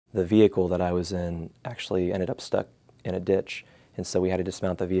The vehicle that I was in actually ended up stuck in a ditch, and so we had to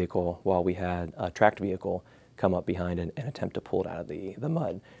dismount the vehicle while we had a tracked vehicle come up behind and attempt to pull it out of the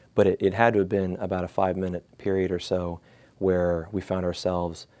mud. But it had to have been about a 5-minute period or so where we found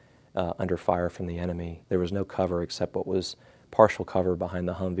ourselves under fire from the enemy. There was no cover except what was partial cover behind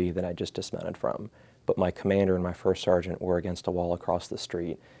the Humvee that I just dismounted from. But my commander and my first sergeant were against a wall across the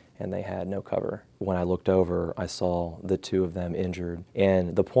street, and they had no cover. When I looked over, I saw the two of them injured.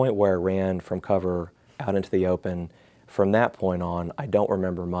 And the point where I ran from cover out into the open, from that point on, I don't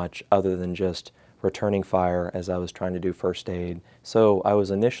remember much other than just returning fire as I was trying to do first aid. So I was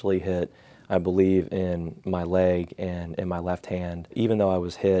initially hit, I believe, in my leg and in my left hand. Even though I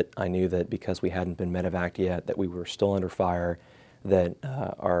was hit, I knew that because we hadn't been medevaced yet, that we were still under fire, that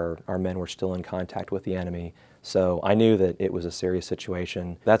our men were still in contact with the enemy. So I knew that it was a serious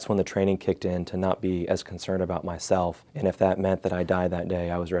situation. That's when the training kicked in to not be as concerned about myself. And if that meant that I died that day,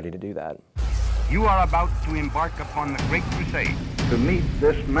 I was ready to do that. You are about to embark upon the great crusade to meet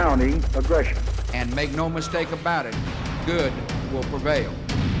this mounting aggression. And make no mistake about it, good will prevail.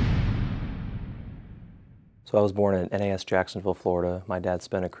 So I was born in NAS Jacksonville, Florida. My dad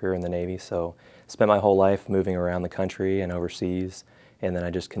spent a career in the Navy, so spent my whole life moving around the country and overseas, and then I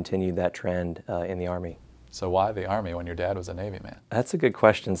just continued that trend in the Army. So why the Army when your dad was a Navy man? That's a good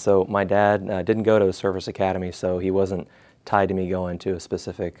question. So my dad didn't go to a service academy, so he wasn't tied to me going to a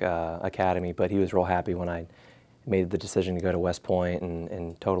specific academy, but he was real happy when I made the decision to go to West Point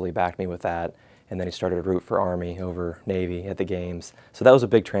and totally backed me with that. And then he started to root for Army over Navy at the games. So that was a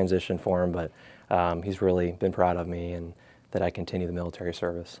big transition for him, but he's really been proud of me and that I continue the military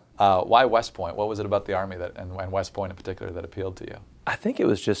service. Why West Point? What was it about the Army and West Point in particular that appealed to you? I think it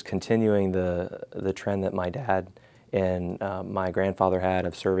was just continuing the trend that my dad and my grandfather had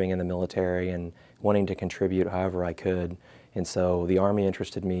of serving in the military and wanting to contribute however I could. And so the Army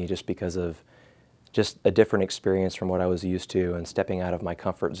interested me just because of just a different experience from what I was used to and stepping out of my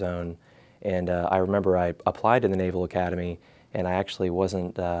comfort zone. And I remember I applied to the Naval Academy, and I actually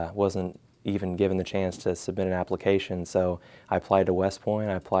wasn't even given the chance to submit an application. So I applied to West Point,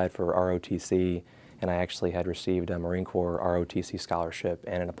 I applied for ROTC, and I actually had received a Marine Corps ROTC scholarship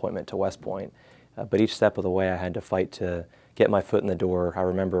and an appointment to West Point. But each step of the way I had to fight to get my foot in the door. I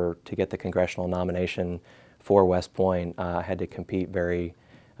remember to get the congressional nomination for West Point, I had to compete very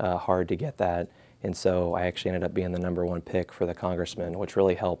hard to get that. And so I actually ended up being the #1 pick for the congressman, which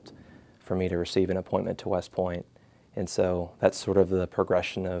really helped for me to receive an appointment to West Point. And so that's sort of the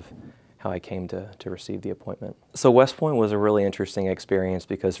progression of how I came to receive the appointment. So West Point was a really interesting experience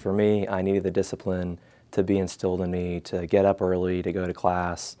because for me, I needed the discipline to be instilled in me, to get up early, to go to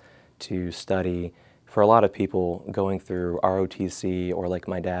class, to study. For a lot of people going through ROTC or like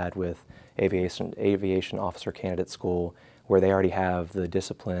my dad with aviation officer candidate school, where they already have the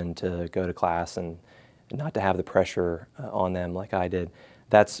discipline to go to class and not to have the pressure on them like I did.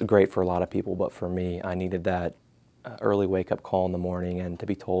 That's great for a lot of people, but for me, I needed that early wake-up call in the morning and to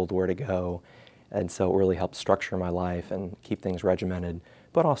be told where to go. And so it really helped structure my life and keep things regimented,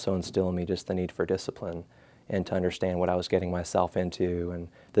 but also instill in me just the need for discipline and to understand what I was getting myself into and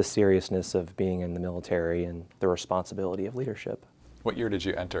the seriousness of being in the military and the responsibility of leadership. What year did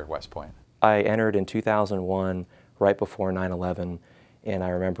you enter West Point? I entered in 2001, right before 9/11, and I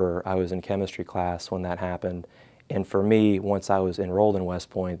remember I was in chemistry class when that happened. And for me, once I was enrolled in West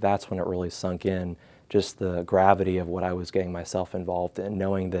Point, that's when it really sunk in, just the gravity of what I was getting myself involved in,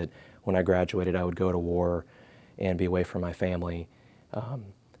 knowing that when I graduated I would go to war and be away from my family.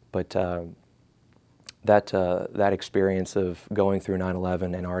 That experience of going through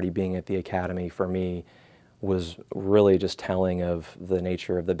 9/11 and already being at the academy for me was really just telling of the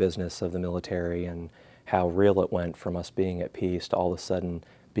nature of the business of the military and how real it went from us being at peace to all of a sudden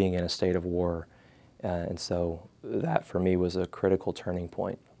being in a state of war. And so that for me was a critical turning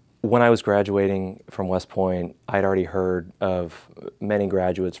point. When I was graduating from West Point, I'd already heard of many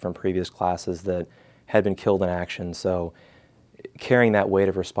graduates from previous classes that had been killed in action. So carrying that weight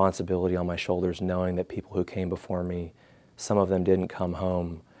of responsibility on my shoulders, knowing that people who came before me, some of them didn't come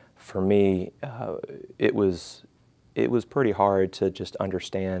home, for me, it was pretty hard to just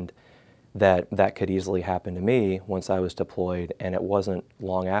understand that that could easily happen to me once I was deployed. And it wasn't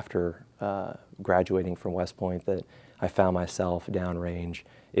long after graduating from West Point that I found myself downrange.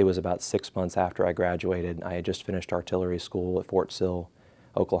 It was about 6 months after I graduated. I had just finished artillery school at Fort Sill,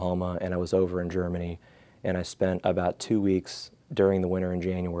 Oklahoma, and I was over in Germany. And I spent about 2 weeks during the winter in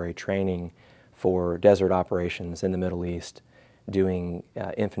January training for desert operations in the Middle East, doing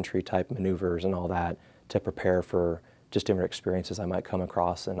infantry type maneuvers and all that to prepare for just different experiences I might come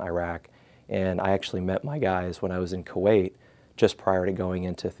across in Iraq. And I actually met my guys when I was in Kuwait just prior to going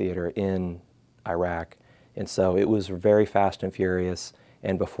into theater in Iraq. And so it was very fast and furious,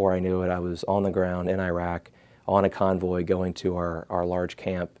 and before I knew it, I was on the ground in Iraq on a convoy going to our large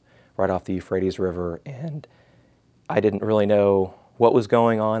camp right off the Euphrates River, and I didn't really know what was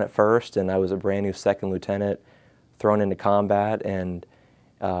going on at first, and I was a brand new second lieutenant thrown into combat, and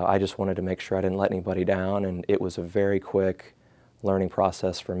I just wanted to make sure I didn't let anybody down, and it was a very quick learning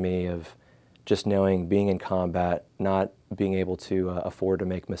process for me of just knowing being in combat, not being able to afford to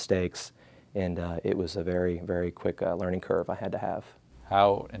make mistakes, and it was a very, very quick learning curve I had to have.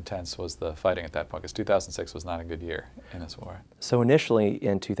 How intense was the fighting at that point? Because 2006 was not a good year in this war. So initially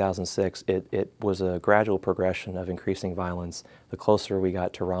in 2006, it was a gradual progression of increasing violence. The closer we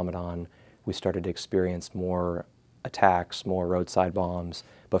got to Ramadan, we started to experience more attacks, more roadside bombs.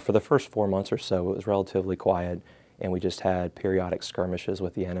 But for the first 4 months or so, it was relatively quiet, and we just had periodic skirmishes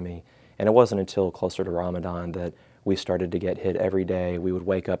with the enemy. And it wasn't until closer to Ramadan that we started to get hit every day. We would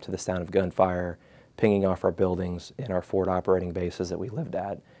wake up to the sound of gunfire, pinging off our buildings in our forward operating bases that we lived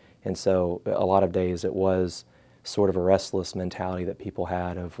at. And so a lot of days it was sort of a restless mentality that people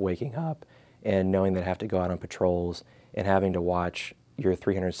had of waking up and knowing they have to go out on patrols and having to watch your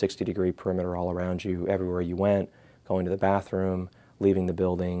 360-degree perimeter all around you everywhere you went, going to the bathroom, leaving the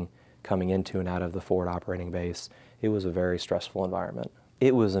building, coming into and out of the forward operating base. It was a very stressful environment.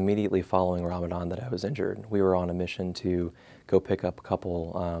 It was immediately following Ramadan that I was injured. We were on a mission to go pick up a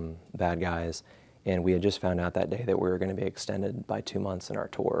couple bad guys, and we had just found out that day that we were going to be extended by 2 months in our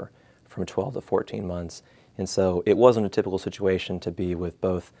tour from 12 to 14 months. And so it wasn't a typical situation to be with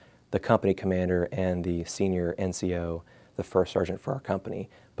both the company commander and the senior NCO, the first sergeant for our company,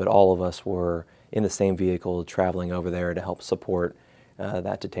 but all of us were in the same vehicle traveling over there to help support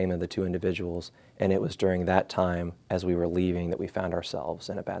that detainment of the two individuals. And it was during that time, as we were leaving, that we found ourselves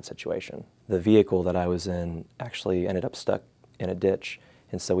in a bad situation. The vehicle that I was in actually ended up stuck in a ditch,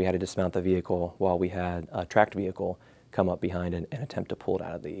 and so we had to dismount the vehicle while we had a tracked vehicle come up behind it and attempt to pull it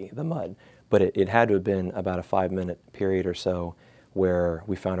out of the mud. But it had to have been about a 5-minute period or so where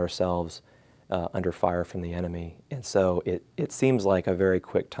we found ourselves under fire from the enemy. And so it seems like a very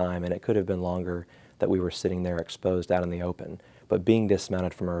quick time, and it could have been longer, that we were sitting there exposed out in the open. But being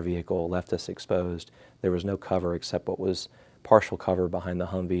dismounted from our vehicle left us exposed. There was no cover except what was partial cover behind the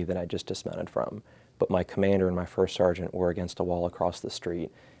Humvee that I just dismounted from. But my commander and my first sergeant were against a wall across the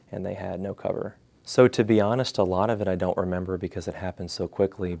street, and they had no cover. So to be honest, a lot of it I don't remember because it happened so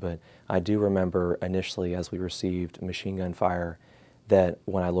quickly, but I do remember initially as we received machine gun fire that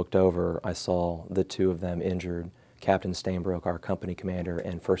when I looked over, I saw the two of them injured, Captain Stainbrook, our company commander,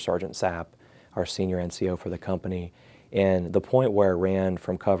 and First Sergeant Sapp, our senior NCO for the company. And the point where I ran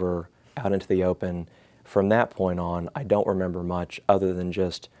from cover out into the open, from that point on, I don't remember much other than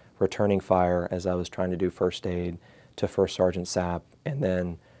just returning fire as I was trying to do first aid to First Sergeant Sapp, and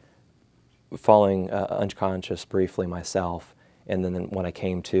then falling unconscious briefly myself, and then when I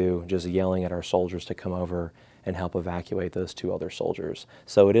came to, just yelling at our soldiers to come over and help evacuate those two other soldiers.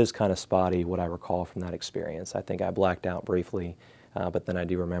 So it is kind of spotty what I recall from that experience. I think I blacked out briefly, but then I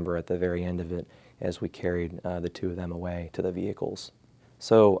do remember at the very end of it as we carried the two of them away to the vehicles.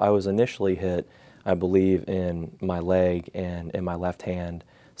 So I was initially hit, I believe, in my leg and in my left hand.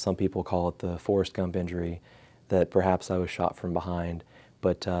 Some people call it the Forrest Gump injury, that perhaps I was shot from behind,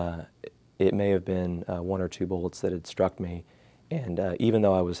 but it may have been 1 or 2 bullets that had struck me. And even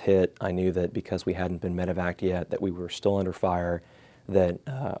though I was hit, I knew that because we hadn't been medevaced yet, that we were still under fire, that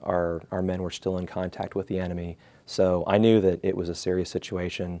our men were still in contact with the enemy. So I knew that it was a serious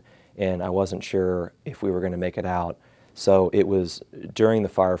situation, and I wasn't sure if we were going to make it out. So it was during the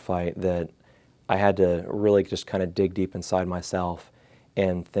firefight that I had to really just kind of dig deep inside myself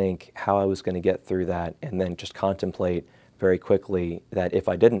and think how I was going to get through that, and then just contemplate very quickly that if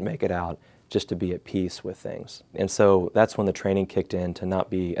I didn't make it out, just to be at peace with things. And so that's when the training kicked in, to not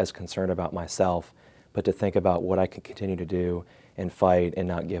be as concerned about myself, but to think about what I could continue to do and fight and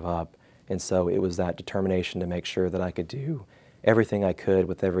not give up. And so it was that determination to make sure that I could do everything I could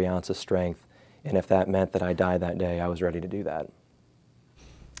with every ounce of strength, and if that meant that I died that day, I was ready to do that.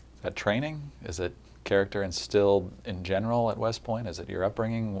 Is that training? Is it character instilled in general at West Point? Is it your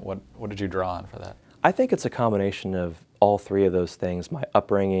upbringing? What did you draw on for that? I think it's a combination of all three of those things: my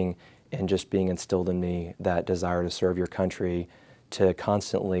upbringing and just being instilled in me that desire to serve your country, to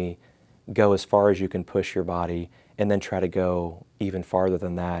constantly go as far as you can push your body, and then try to go even farther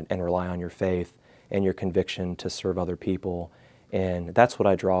than that and rely on your faith and your conviction to serve other people. And that's what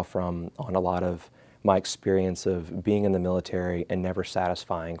I draw from on a lot of my experience of being in the military and never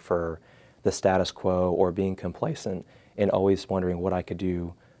satisfying for the status quo or being complacent, and always wondering what I could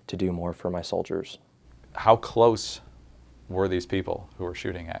do to do more for my soldiers. How close were these people who were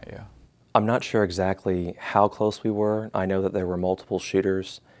shooting at you? I'm not sure exactly how close we were. I know that there were multiple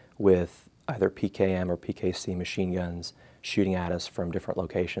shooters with either PKM or PKC machine guns shooting at us from different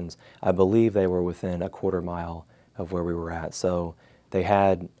locations. I believe they were within a quarter mile of where we were at. So they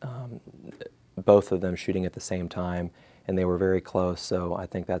had both of them shooting at the same time, and they were very close. So I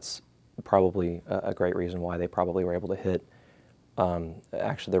think that's probably a great reason why they probably were able to hit.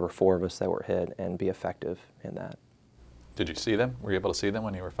 Actually, there were 4 of us that were hit and be effective in that. Did you see them? Were you able to see them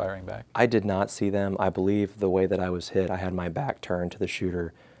when you were firing back? I did not see them. I believe the way that I was hit, I had my back turned to the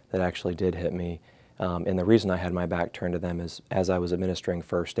shooter that actually did hit me. And the reason I had my back turned to them is as I was administering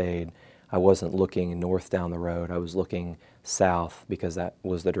first aid, I wasn't looking north down the road. I was looking south because that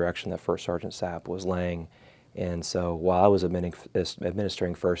was the direction that First Sergeant Sapp was laying. And so while I was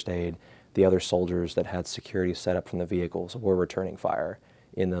administering first aid, the other soldiers that had security set up from the vehicles were returning fire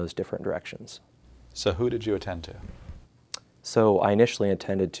in those different directions. So who did you attend to? So I initially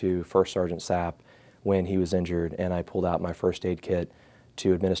attended to First Sergeant Sapp when he was injured, and I pulled out my first aid kit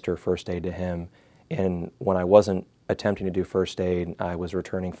to administer first aid to him. And when I wasn't attempting to do first aid, I was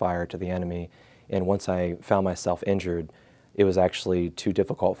returning fire to the enemy. And once I found myself injured, it was actually too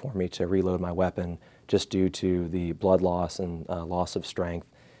difficult for me to reload my weapon just due to the blood loss and loss of strength.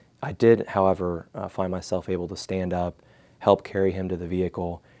 I did, however, find myself able to stand up, help carry him to the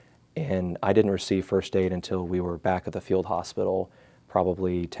vehicle, and I didn't receive first aid until we were back at the field hospital,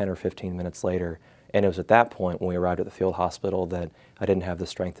 probably 10 or 15 minutes later. And it was at that point when we arrived at the field hospital that I didn't have the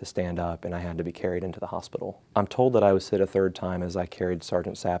strength to stand up and I had to be carried into the hospital. I'm told that I was hit a 3rd time as I carried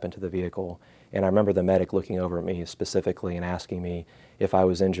Sergeant Sapp into the vehicle, and I remember the medic looking over at me specifically and asking me if I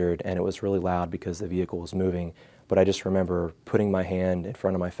was injured, and it was really loud because the vehicle was moving, but I just remember putting my hand in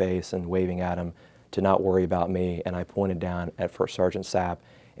front of my face and waving at him to not worry about me, and I pointed down at First Sergeant Sapp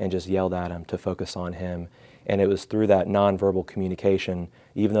and just yelled at him to focus on him. And it was through that nonverbal communication,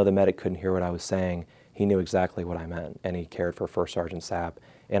 even though the medic couldn't hear what I was saying, he knew exactly what I meant, and he cared for First Sergeant Sapp.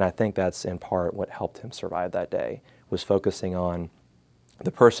 And I think that's in part what helped him survive that day, was focusing on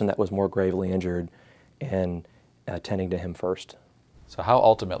the person that was more gravely injured and tending to him first. So how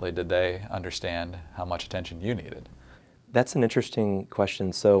ultimately did they understand how much attention you needed? That's an interesting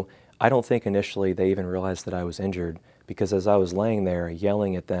question. So I don't think initially they even realized that I was injured, because as I was laying there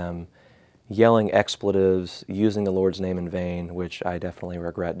yelling at them, yelling expletives, using the Lord's name in vain, which I definitely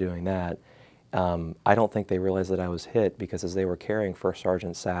regret doing that, I don't think they realized that I was hit, because as they were carrying First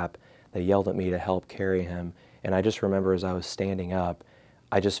Sergeant Sapp, they yelled at me to help carry him. And I just remember as I was standing up,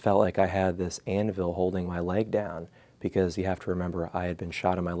 I just felt like I had this anvil holding my leg down, because you have to remember I had been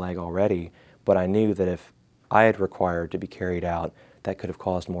shot in my leg already, but I knew that if I had required to be carried out, that could have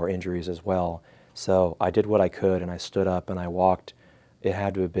caused more injuries as well. So I did what I could, and I stood up and I walked. It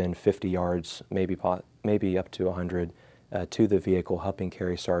had to have been 50 yards, maybe up to 100, to the vehicle, helping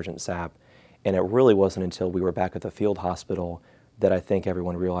carry Sergeant Sapp. And it really wasn't until we were back at the field hospital that I think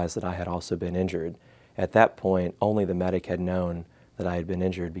everyone realized that I had also been injured. At that point, only the medic had known that I had been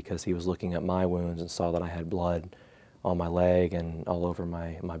injured, because he was looking at my wounds and saw that I had blood on my leg and all over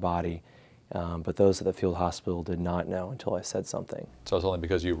my body. But those at the field hospital did not know until I said something. So it's only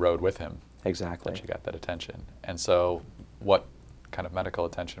because you rode with him Exactly. that you got that attention. And so what kind of medical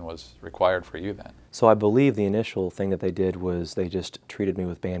attention was required for you then? So I believe the initial thing that they did was they just treated me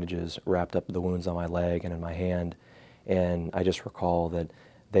with bandages, wrapped up the wounds on my leg and in my hand. And I just recall that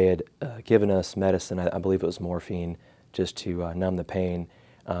they had given us medicine, I believe it was morphine, just to numb the pain.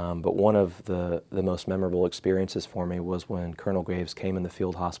 But one of the most memorable experiences for me was when Colonel Graves came in the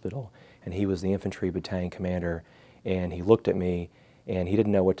field hospital, and he was the infantry battalion commander, and he looked at me and he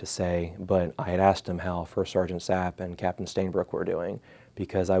didn't know what to say, but I had asked him how First Sergeant Sapp and Captain Stainbrook were doing,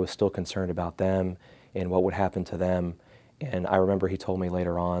 because I was still concerned about them and what would happen to them. And I remember he told me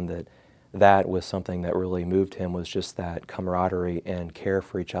later on that that was something that really moved him, was just that camaraderie and care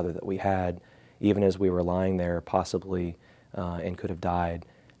for each other that we had, even as we were lying there possibly and could have died,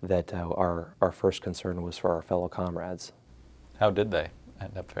 that our first concern was for our fellow comrades. How did they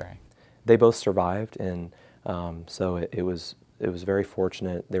end up faring? They both survived, and so it was very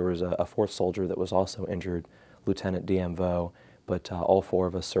fortunate. There was a 4th soldier that was also injured, Lieutenant D.M. Vo, but all 4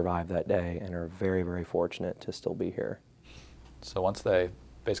 of us survived that day and are very, very fortunate to still be here. So once they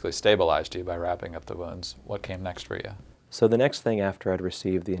basically stabilized you by wrapping up the wounds, what came next for you? So the next thing after I'd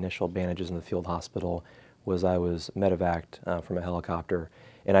received the initial bandages in the field hospital was I was medevaced from a helicopter,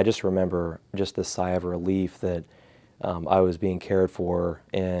 and I just remember just this sigh of relief that I was being cared for,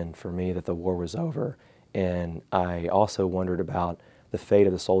 and for me that the war was over. And I also wondered about the fate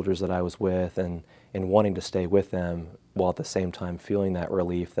of the soldiers that I was with, and wanting to stay with them, while at the same time feeling that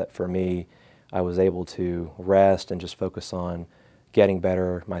relief that for me, I was able to rest and just focus on getting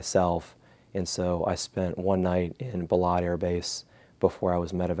better myself. And so I spent one night in Balad Air Base before I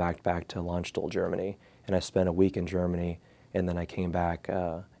was medevaced back to Landstuhl, Germany. And I spent a week in Germany, and then I came back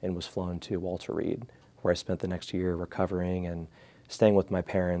and was flown to Walter Reed, where I spent the next year recovering and staying with my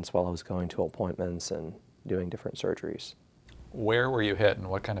parents while I was going to appointments and doing different surgeries. Where were you hit and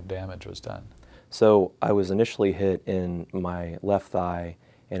what kind of damage was done? So I was initially hit in my left thigh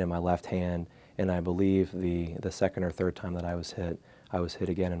and in my left hand, and I believe the second or third time that I was hit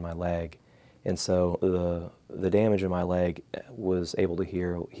again in my leg. And so the damage in my leg was able to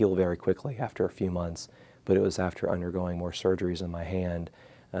heal very quickly after a few months, but it was after undergoing more surgeries in my hand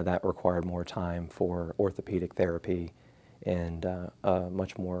that required more time for orthopedic therapy and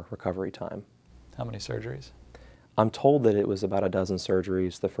much more recovery time. How many surgeries? I'm told that it was about a dozen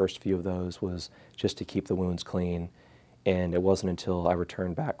surgeries. The first few of those was just to keep the wounds clean, and it wasn't until I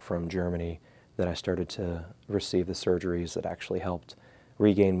returned back from Germany that I started to receive the surgeries that actually helped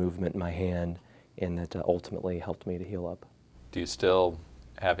regain movement in my hand and that ultimately helped me to heal up. Do you still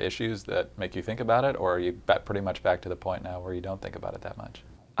have issues that make you think about it, or are you pretty much back to the point now where you don't think about it that much?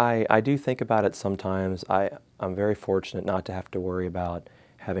 I do think about it sometimes. I'm very fortunate not to have to worry about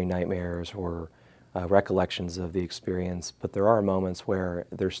having nightmares or recollections of the experience, but there are moments where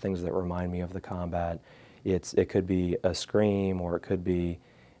there's things that remind me of the combat. It could be a scream, or it could be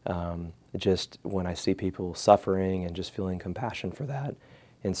just when I see people suffering and just feeling compassion for that.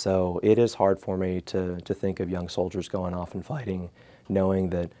 And so it is hard for me to think of young soldiers going off and fighting,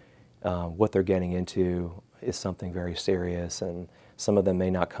 knowing that what they're getting into is something very serious, and some of them may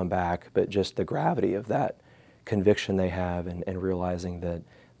not come back, but just the gravity of that conviction they have and realizing that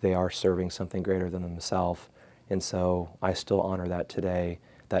they are serving something greater than themselves. And so I still honor that today,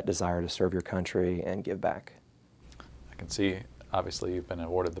 that desire to serve your country and give back. I can see, obviously, you've been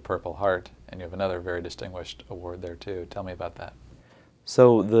awarded the Purple Heart, and you have another very distinguished award there too. Tell me about that.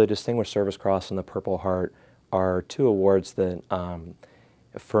 So the Distinguished Service Cross and the Purple Heart are two awards that,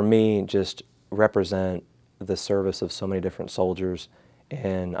 for me, just represent the service of so many different soldiers,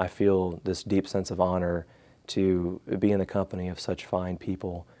 and I feel this deep sense of honor to be in the company of such fine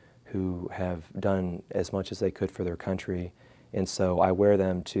people who have done as much as they could for their country. And so I wear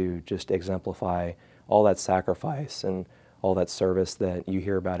them to just exemplify all that sacrifice and all that service that you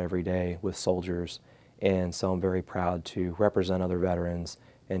hear about every day with soldiers. And so I'm very proud to represent other veterans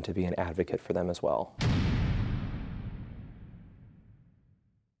and to be an advocate for them as well.